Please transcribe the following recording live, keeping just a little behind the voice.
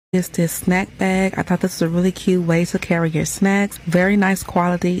Is this snack bag. I thought this was a really cute way to carry your snacks. Very nice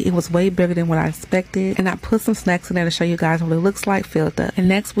quality. It was way bigger than what I expected. And I put some snacks in there to show you guys what it looks like filled up. And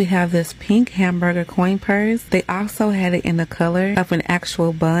next we have this pink hamburger coin purse. They also had it in the color of an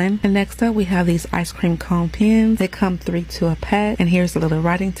actual bun. And next up we have these ice cream cone pens. They come 3 to a pack. And here's a little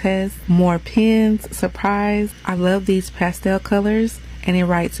writing test. More pens. Surprise. I love these pastel colors. And it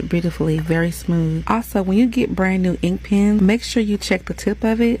writes beautifully, very smooth. Also, when you get brand new ink pens, make sure you check the tip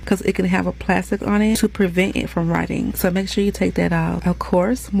of it because it can have a plastic on it to prevent it from writing. So make sure you take that off. Of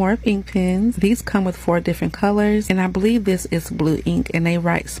course, more ink pens. These come with 4 different colors, and I believe this is blue ink, and they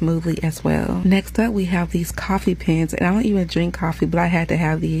write smoothly as well. Next up, we have these coffee pens, and I don't even drink coffee, but I had to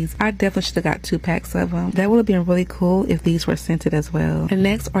have these. I definitely should have got 2 packs of them. That would have been really cool if these were scented as well. And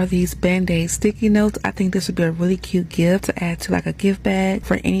next are these Band-Aid sticky notes. I think this would be a really cute gift to add to like a gift bag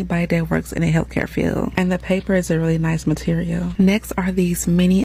for anybody that works in the healthcare field. And the paper is a really nice material. Next are these mini